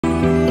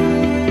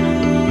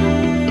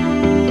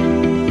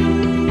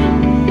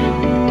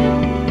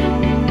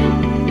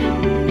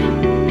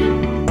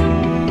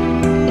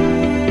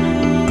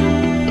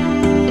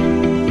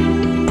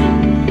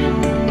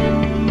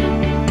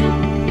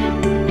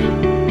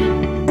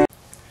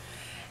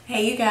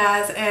Hey you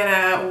guys,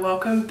 and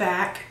welcome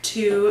back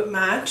to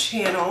my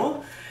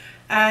channel.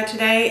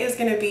 Today is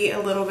going to be a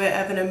little bit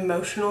of an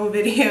emotional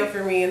video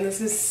for me, and this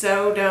is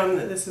so dumb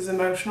that this is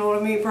emotional to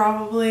me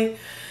probably,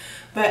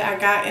 but I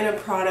got in a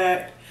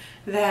product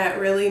that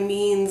really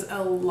means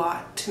a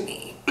lot to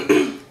me.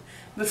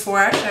 Before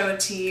I show it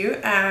to you,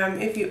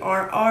 if you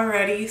aren't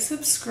already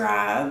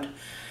subscribed,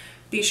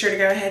 be sure to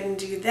go ahead and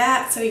do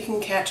that so you can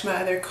catch my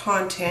other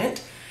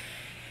content.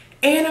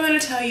 And I'm going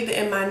to tell you that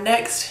in my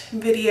next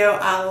video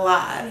I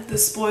lied. The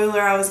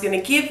spoiler I was going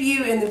to give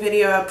you in the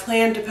video I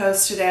planned to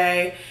post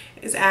today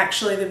is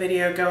actually the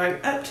video going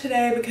up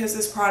today because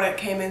this product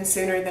came in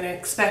sooner than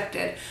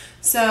expected.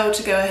 So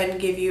to go ahead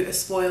and give you a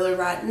spoiler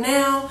right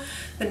now,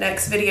 the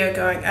next video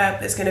going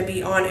up is going to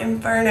be on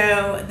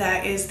Inferno.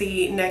 That is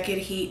the Naked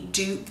Heat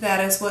dupe.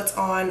 That is what's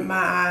on my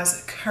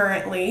eyes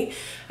currently.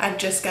 I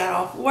just got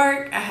off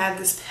work. I had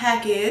this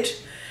package.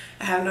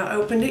 I have not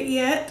opened it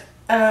yet.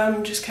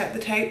 Just cut the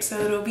tape so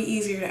it'll be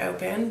easier to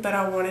open, but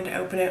I wanted to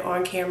open it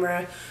on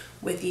camera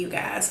with you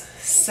guys.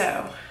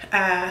 So,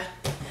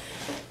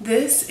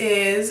 this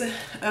is,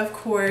 of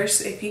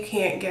course, if you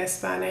can't guess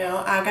by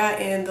now, I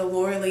got in the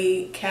Laura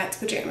Lee Cat's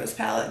Pajamas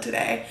palette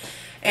today.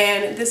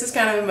 And this is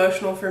kind of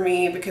emotional for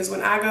me because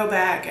when I go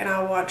back and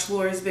I watch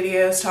Laura's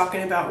videos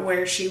talking about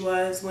where she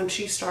was when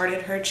she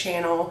started her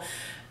channel,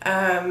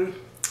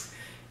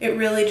 it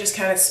really just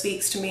kind of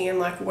speaks to me and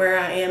like where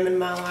I am in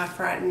my life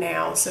right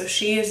now. So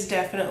she is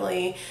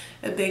definitely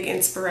a big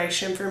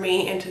inspiration for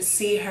me, and to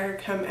see her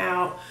come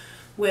out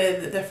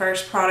with the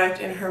first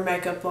product in her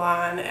makeup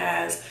line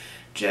as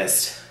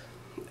just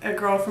a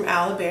girl from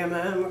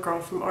Alabama, I'm a girl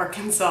from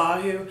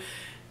Arkansas who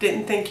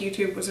didn't think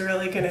YouTube was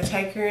really going to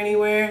take her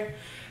anywhere,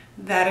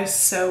 that is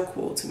so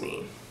cool to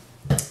me.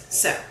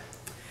 So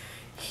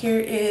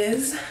here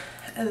is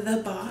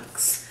the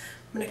box.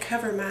 I'm going to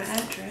cover my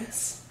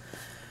address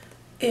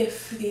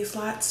if these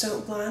lights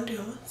don't blind you.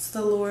 It's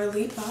the Laura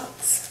Lee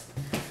box,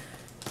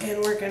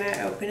 and we're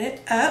gonna open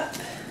it up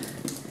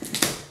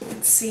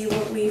and see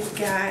what we've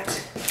got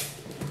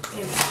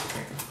in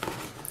here.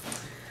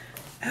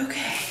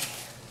 Okay,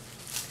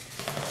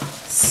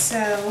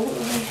 so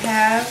we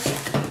have,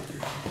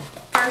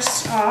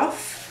 first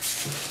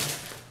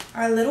off,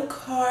 our little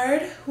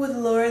card with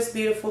Laura's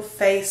beautiful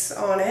face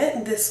on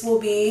it. This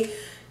will be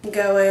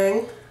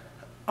going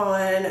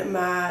on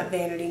my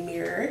vanity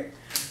mirror.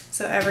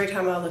 So every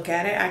time I look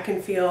at it, I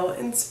can feel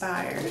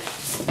inspired.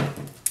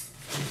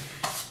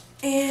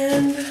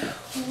 And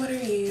what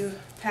are you?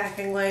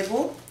 Packing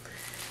label.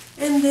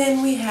 And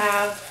then we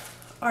have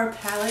our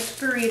palette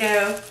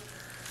burrito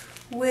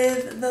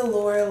with the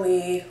Laura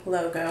Lee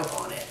logo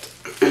on it.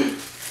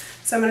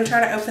 So I'm going to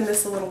try to open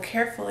this a little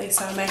carefully,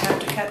 so I may have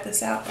to cut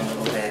this out a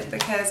little bit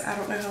because I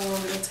don't know how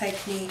long it'll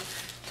take me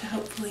to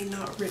hopefully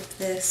not rip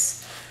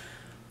this,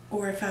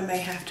 or if I may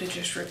have to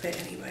just rip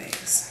it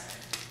anyways.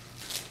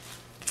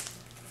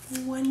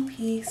 One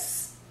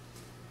piece.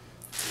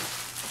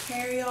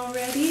 Are y'all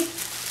ready?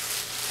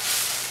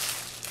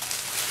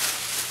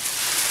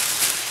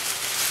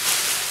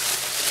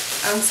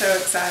 I'm so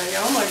excited,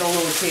 y'all. I'm like a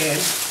little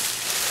kid.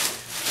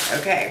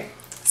 Okay,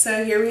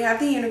 so here we have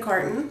the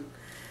unicorn.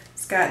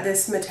 It's got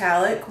this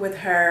metallic with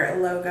her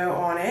logo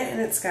on it,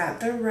 and it's got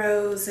the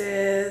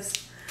roses.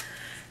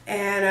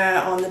 And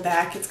on the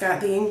back, it's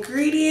got the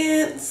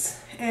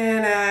ingredients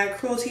and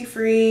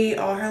cruelty-free,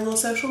 all her little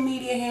social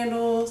media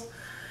handles,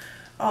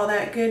 all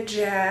that good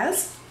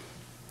jazz.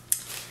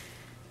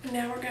 And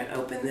now we're going to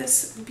open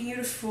this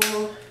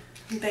beautiful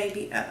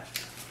baby up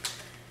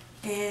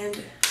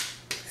and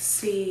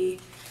see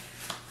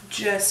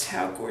just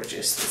how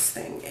gorgeous this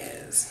thing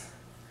is.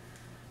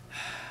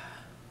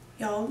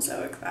 Y'all, I'm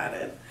so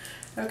excited.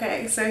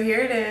 Okay, so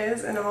here it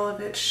is in all of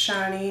its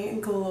shiny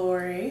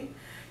glory.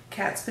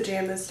 Cat's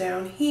Pajamas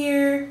down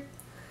here,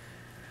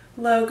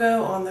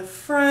 logo on the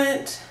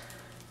front.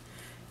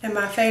 And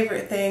my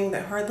favorite thing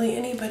that hardly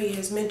anybody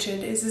has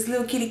mentioned is this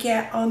little kitty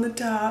cat on the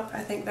top.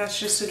 I think that's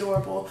just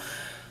adorable.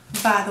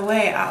 By the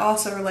way, I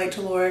also relate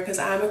to Laura because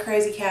I'm a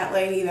crazy cat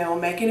lady that will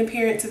make an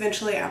appearance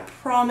eventually. I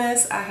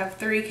promise. I have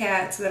 3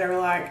 cats that are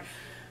like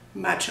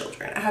my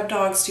children. I have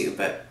dogs too,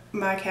 but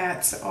my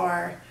cats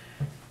are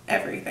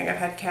everything. I've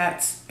had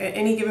cats at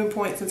any given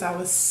point since I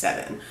was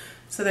 7.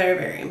 So they're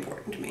very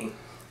important to me.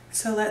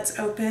 So let's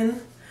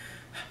open.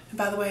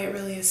 By the way, it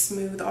really is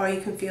smooth. All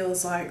you can feel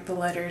is like the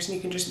letters, and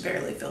you can just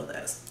barely feel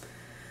those.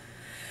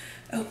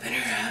 Open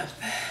her up.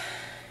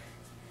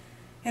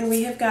 And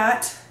we have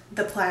got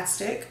the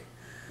plastic,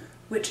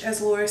 which,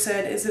 as Laura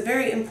said, is a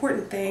very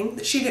important thing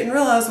that she didn't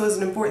realize was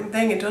an important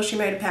thing until she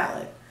made a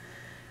palette.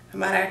 I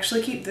might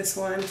actually keep this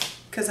one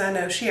because I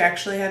know she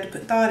actually had to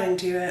put thought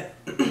into it.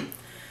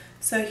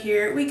 So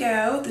here we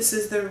go. This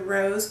is the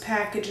rose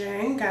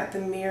packaging. Got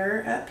the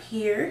mirror up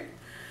here.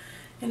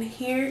 And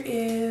here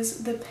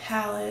is the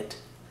palette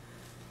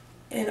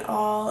in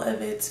all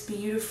of its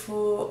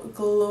beautiful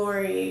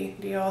glory.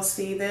 Do y'all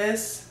see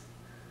this?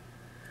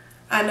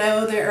 I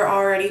know there are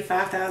already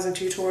 5,000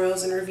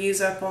 tutorials and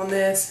reviews up on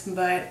this,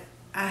 but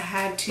I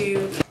had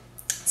to.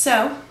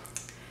 So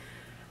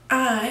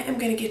I am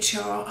going to get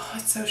y'all, oh,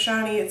 it's so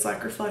shiny, it's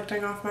like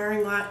reflecting off my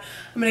ring light.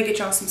 I'm going to get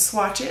y'all some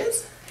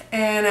swatches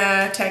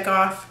and take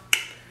off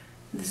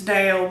this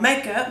day old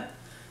makeup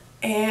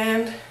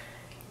and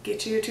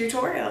get you a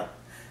tutorial.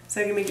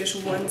 So give me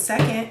just 1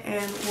 second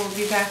and we'll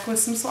be back with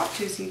some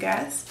swatches, you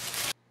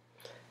guys.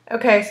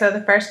 Okay, so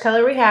the first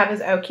color we have is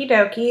Okie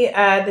Dokie.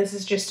 This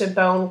is just a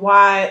bone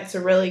white. It's a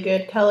really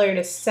good color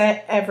to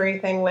set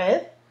everything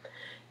with.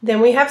 Then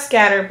we have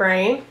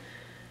Scatterbrain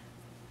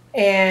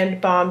and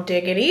Bomb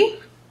Diggity.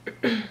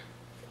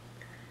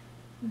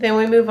 Then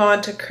we move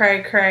on to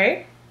Cray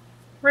Cray,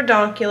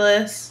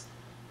 Redonkulous,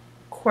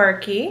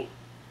 Quirky,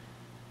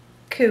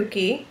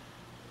 Kooky,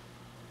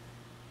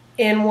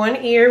 In One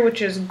Ear,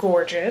 which is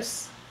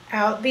gorgeous,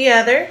 Out the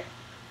Other,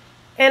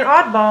 and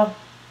Oddball.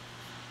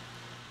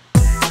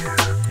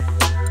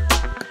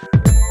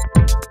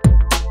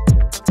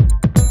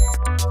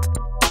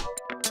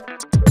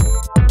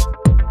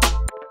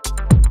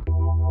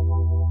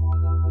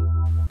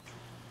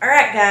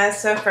 Alright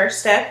guys, so first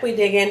step we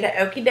dig into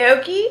Okie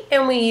Dokie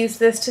and we use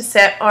this to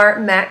set our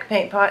MAC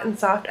paint pot in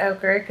soft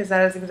ochre because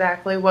that is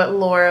exactly what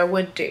Laura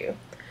would do.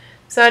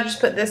 So I just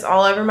put this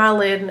all over my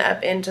lid and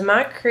up into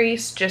my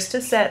crease just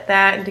to set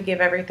that and to give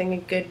everything a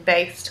good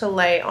base to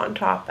lay on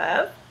top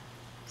of.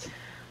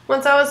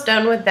 Once I was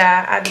done with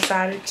that, I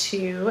decided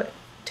to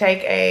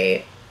take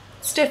a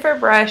stiffer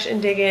brush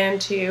and dig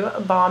into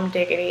Bomb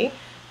Diggity.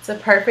 It's a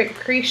perfect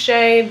crease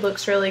shade,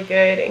 looks really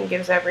good, and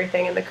gives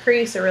everything in the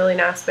crease a really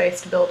nice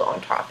base to build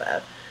on top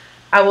of.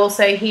 I will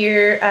say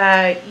here,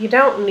 you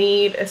don't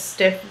need a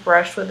stiff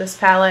brush with this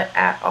palette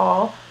at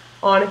all.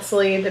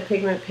 Honestly, the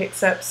pigment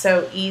picks up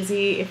so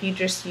easy. If you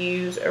just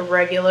use a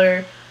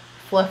regular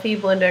fluffy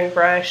blending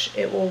brush,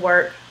 it will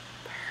work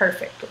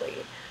perfectly.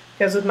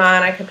 Because with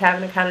mine, I kept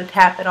having to kind of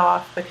tap it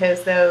off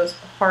because those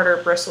harder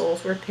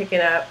bristles were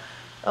picking up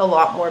a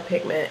lot more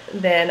pigment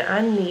than I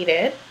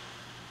needed.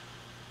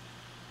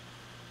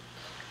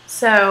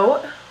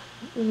 So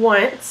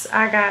once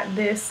I got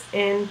this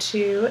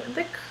into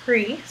the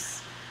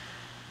crease,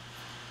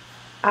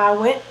 I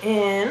went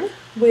in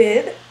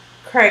with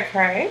Cray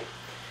Cray.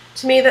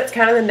 To me, that's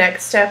kind of the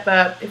next step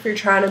up. If you're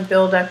trying to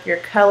build up your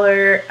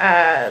color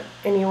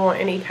and you want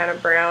any kind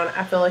of brown,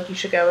 I feel like you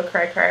should go with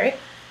Cray Cray.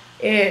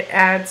 It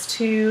adds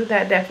to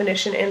that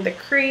definition in the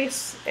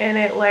crease and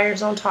it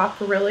layers on top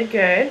really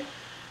good.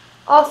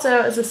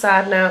 Also, as a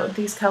side note,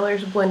 these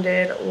colors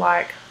blended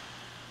like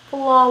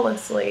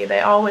flawlessly.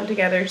 They all went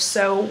together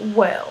so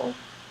well.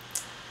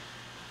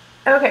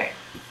 Okay,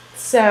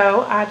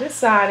 so I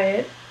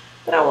decided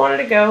that I wanted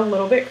to go a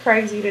little bit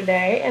crazy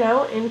today and I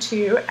went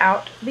into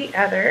Out the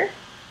Other.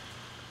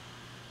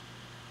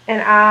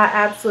 And I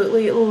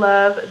absolutely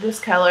love this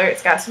color.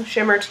 It's got some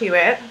shimmer to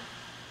it.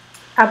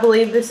 I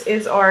believe this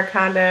is our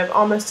kind of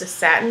almost a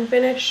satin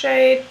finish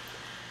shade.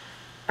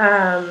 So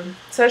I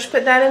just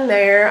put that in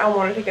there. I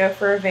wanted to go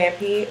for a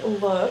vampy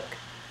look.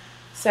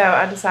 So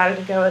I decided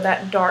to go with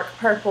that dark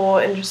purple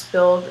and just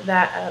build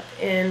that up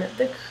in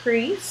the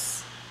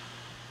crease.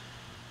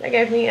 That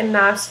gave me a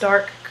nice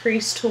dark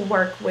crease to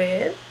work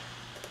with.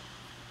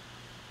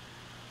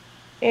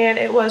 And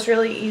it was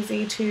really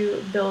easy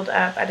to build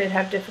up. I did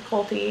have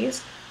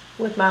difficulties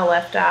with my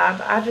left eye,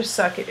 but I just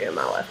suck at doing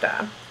my left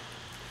eye.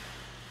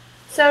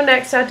 So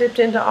next I dipped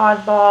into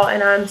Oddball,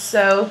 and I'm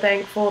so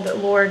thankful that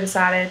Laura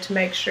decided to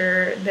make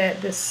sure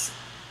that this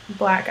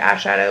black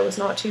eyeshadow was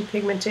not too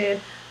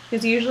pigmented.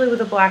 Because usually with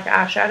a black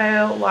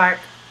eyeshadow, like,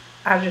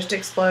 I just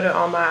explode it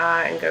on my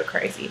eye and go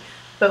crazy.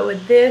 But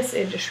with this,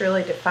 it just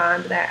really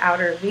defined that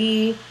outer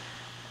V,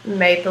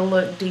 made the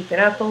look deepen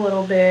up a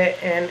little bit,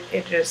 and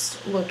it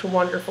just looked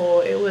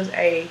wonderful. It was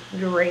a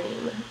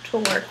dream to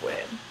work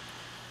with.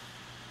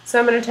 So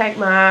I'm going to take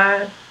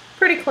my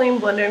pretty clean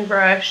blending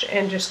brush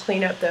and just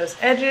clean up those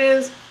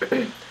edges.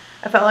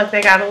 I felt like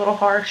they got a little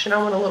harsh and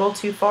I went a little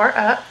too far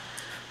up.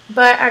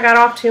 But I got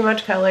off too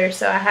much color,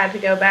 so I had to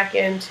go back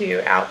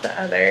into Out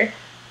the Other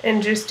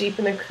and just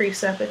deepen the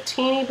crease up a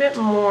teeny bit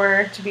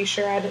more to be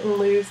sure I didn't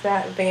lose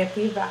that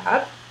vampy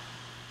vibe.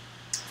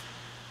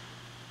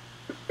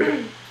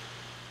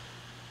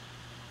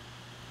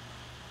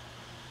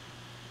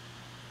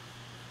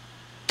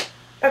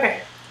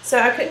 Okay, so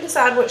I couldn't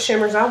decide what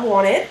shimmers I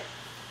wanted,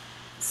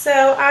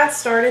 so I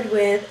started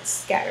with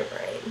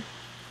Scatterbrain.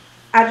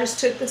 I just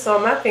took this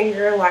on my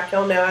finger, like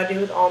y'all know I do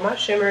with all my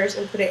shimmers,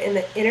 and put it in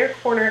the inner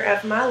corner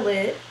of my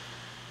lid.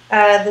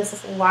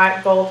 This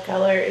light gold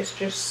color is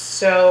just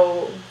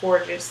so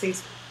gorgeous.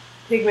 These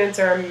pigments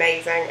are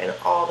amazing in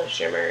all the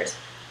shimmers,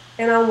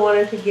 and I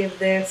wanted to give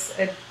this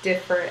a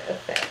different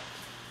effect.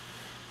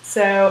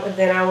 So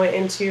then I went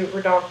into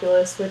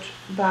Redonkulous, which,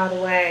 by the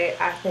way,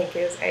 I think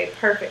is a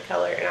perfect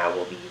color, and I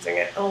will be using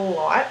it a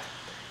lot.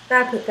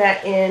 And I put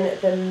that in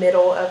the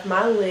middle of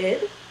my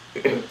lid.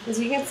 As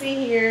you can see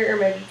here, or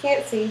maybe you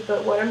can't see,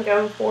 but what I'm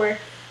going for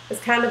is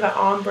kind of an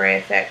ombre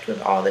effect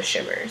with all the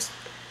shimmers.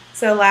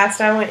 So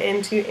last I went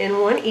into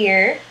In One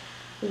Ear,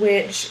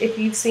 which if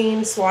you've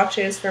seen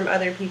swatches from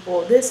other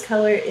people, this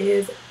color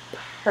is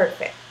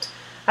perfect.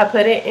 I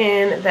put it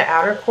in the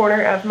outer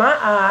corner of my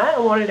eye. I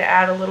wanted to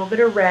add a little bit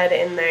of red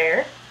in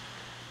there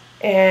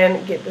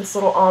and get this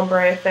little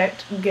ombre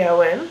effect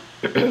going.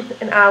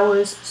 And I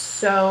was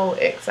so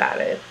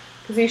excited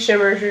because these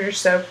shimmers are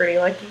just so pretty.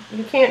 Like,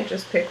 you can't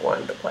just pick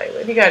one to play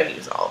with. You got to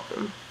use all of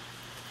them.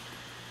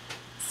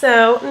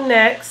 So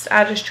next,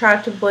 I just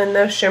tried to blend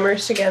those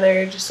shimmers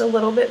together just a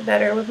little bit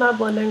better with my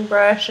blending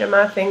brush and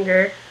my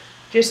finger,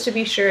 just to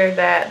be sure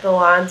that the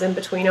lines in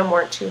between them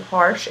weren't too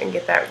harsh and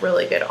get that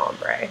really good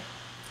ombre.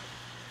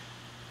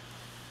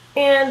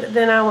 And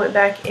then I went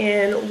back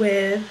in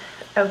with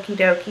Okie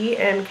Dokie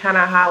and kind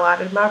of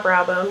highlighted my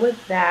brow bone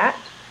with that.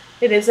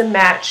 It is a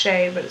matte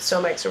shade, but it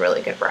still makes a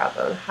really good brow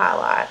bone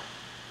highlight.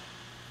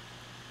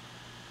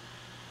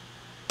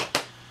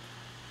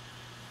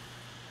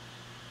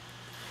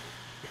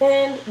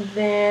 And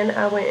then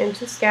I went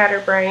into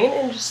Scatterbrain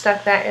and just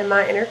stuck that in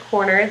my inner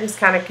corner. This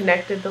kind of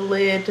connected the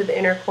lid to the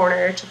inner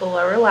corner to the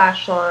lower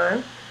lash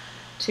line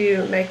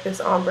to make this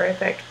ombre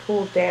effect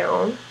pull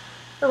down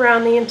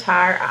around the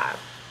entire eye.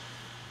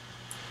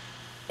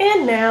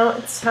 And now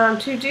it's time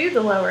to do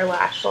the lower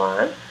lash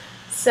line.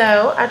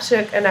 So I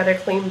took another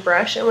clean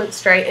brush and went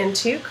straight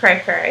into Cray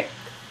Cray.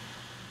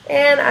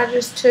 And I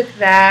just took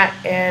that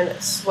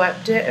and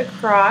swept it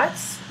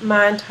across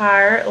my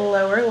entire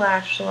lower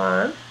lash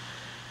line.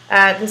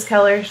 This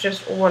color is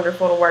just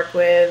wonderful to work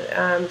with.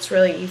 It's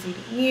really easy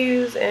to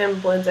use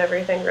and blends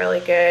everything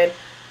really good.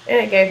 And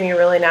it gave me a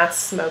really nice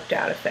smoked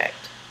out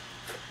effect.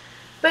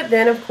 But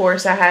then, of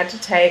course, I had to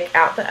take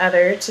out the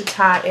other to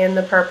tie in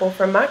the purple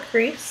from my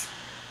crease.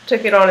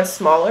 Took it on a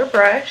smaller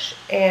brush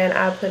and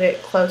I put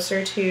it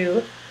closer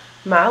to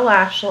my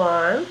lash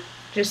line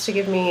just to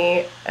give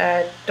me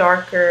a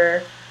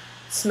darker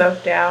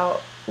smoked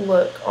out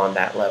look on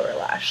that lower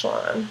lash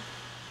line.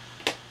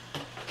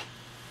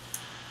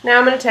 Now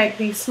I'm going to take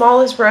the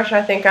smallest brush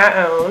I think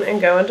I own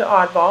and go into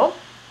Oddball.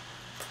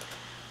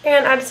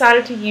 And I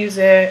decided to use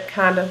it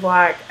kind of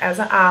like as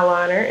an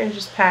eyeliner and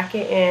just pack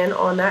it in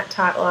on that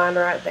tight line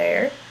right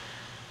there.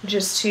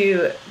 Just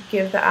to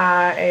give the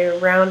eye a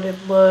rounded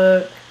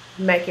look,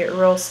 make it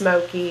real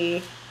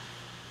smoky,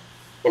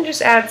 and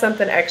just add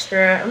something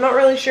extra. I'm not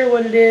really sure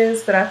what it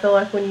is, but I feel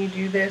like when you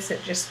do this,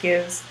 it just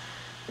gives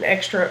an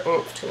extra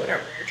oomph to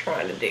whatever you're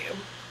trying to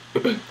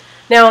do.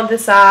 Now on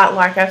this eye,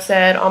 like I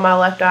said, on my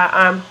left eye,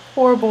 I'm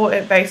horrible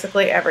at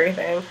basically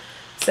everything.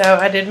 So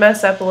I did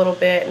mess up a little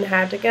bit and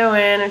had to go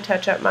in and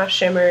touch up my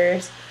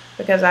shimmers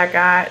because I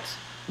got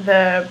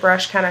the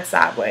brush kind of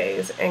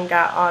sideways and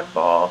got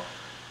Oddball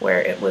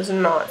where it was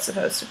not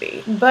supposed to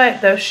be.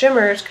 But those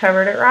shimmers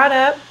covered it right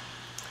up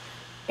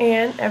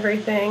and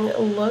everything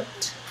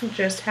looked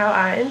just how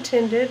I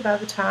intended by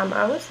the time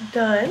I was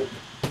done.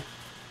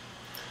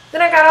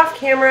 Then I got off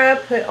camera,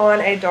 put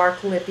on a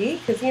dark lippy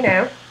because, you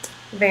know,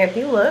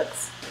 vampy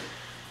looks.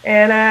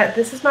 And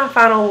this is my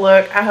final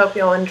look. I hope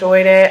y'all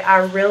enjoyed it. I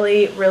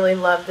really, really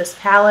love this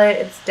palette.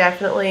 It's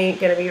definitely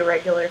going to be a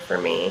regular for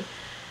me.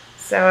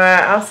 So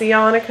I'll see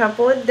y'all in a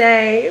couple of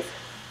days.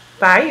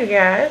 Bye, you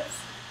guys.